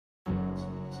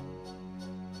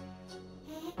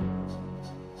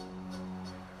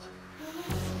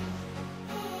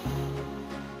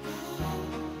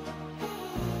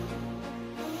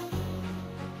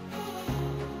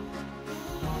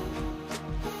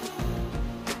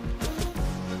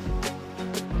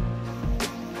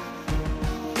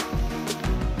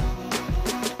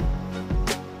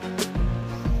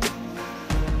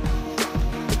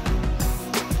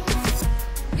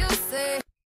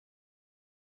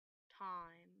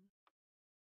time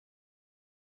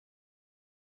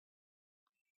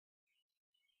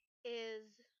is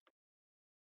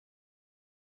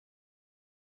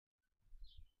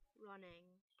running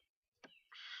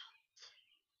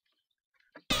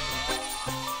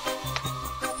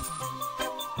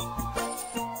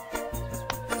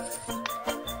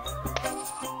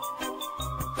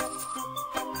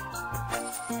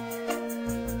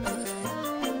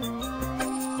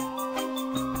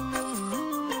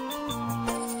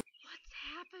What's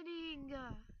happening?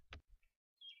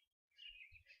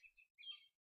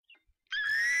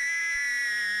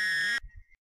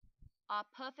 Our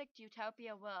perfect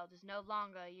utopia world is no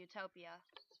longer a utopia.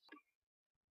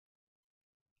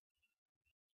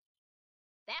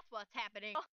 That's what's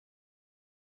happening.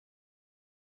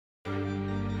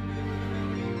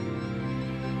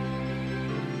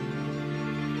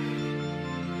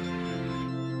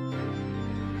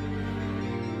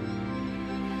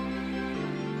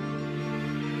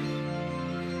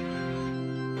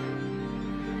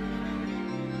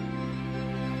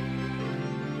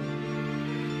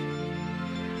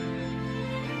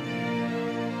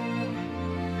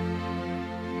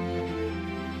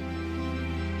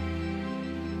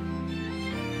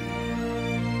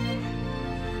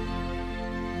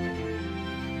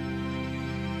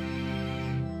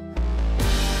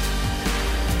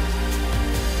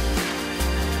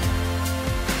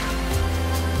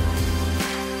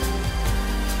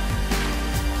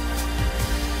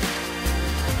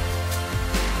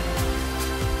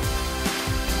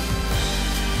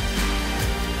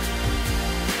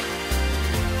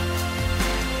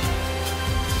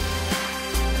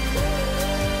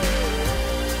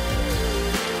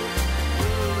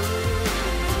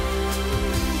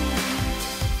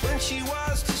 She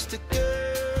was just a girl.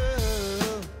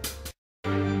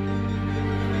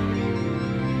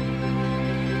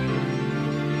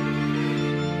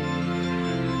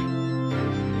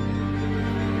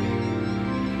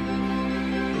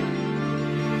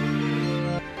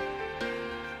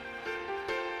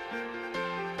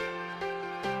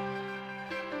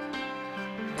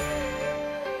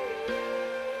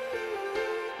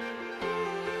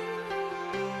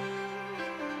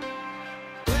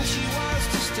 When she was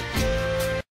just a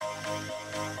girl.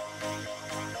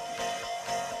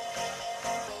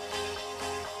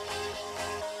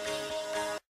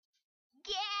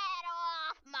 Get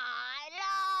off my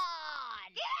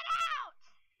lawn! Get out!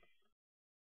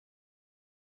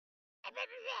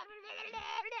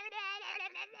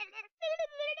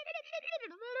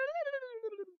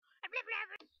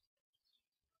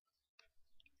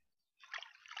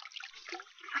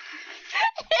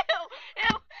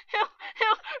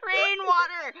 Ew,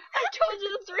 rainwater! I told you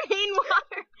it's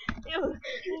rainwater! Ew.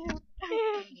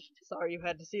 Sorry you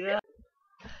had to see that.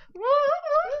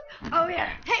 Oh yeah.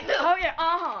 Hey, Boo! Oh yeah,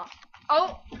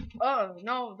 Oh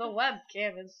no, the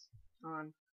webcam is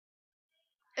on.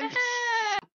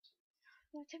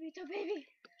 My tomato baby!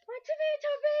 My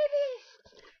tomato baby!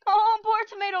 Oh, poor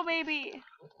tomato baby!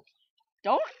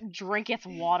 Don't drink its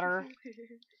water.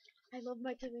 I love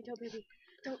my tomato baby.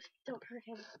 Don't hurt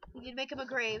him. You need to make him a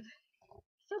grave.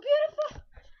 So beautiful!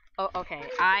 Oh, okay.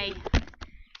 I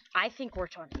think we're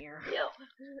done here. Ew.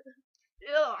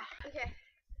 Okay.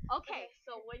 Okay,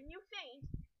 so when you faint,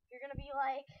 you're gonna be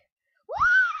like,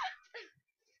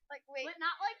 like, wait. But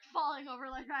not like falling over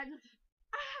like I just.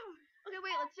 Ow. Okay,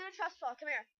 wait, let's do a trust fall. Come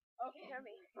here. Okay. Hear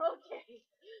me. Okay.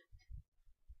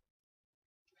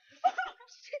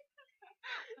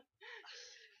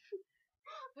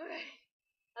 Okay.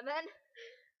 And then,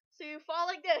 so you fall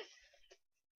like this.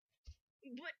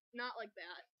 But not like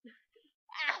that.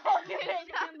 Ow! Okay.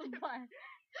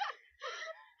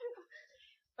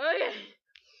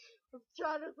 Let's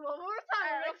try this one more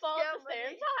time. We'll fall at the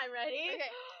same time. Ready? Okay.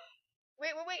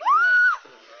 Wait.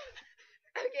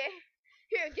 Okay.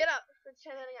 Here, get up. Let's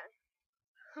try that again.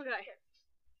 Okay.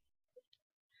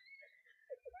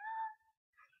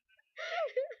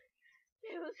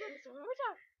 Okay, let's do this one more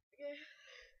time. Okay.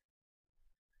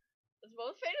 Let's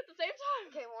both faint at the same time.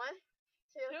 Okay, 1,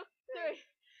 2, 3.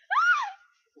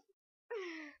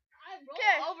 I roll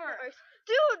Okay. over.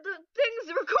 Dude, the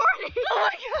thing's recording. Oh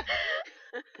my god.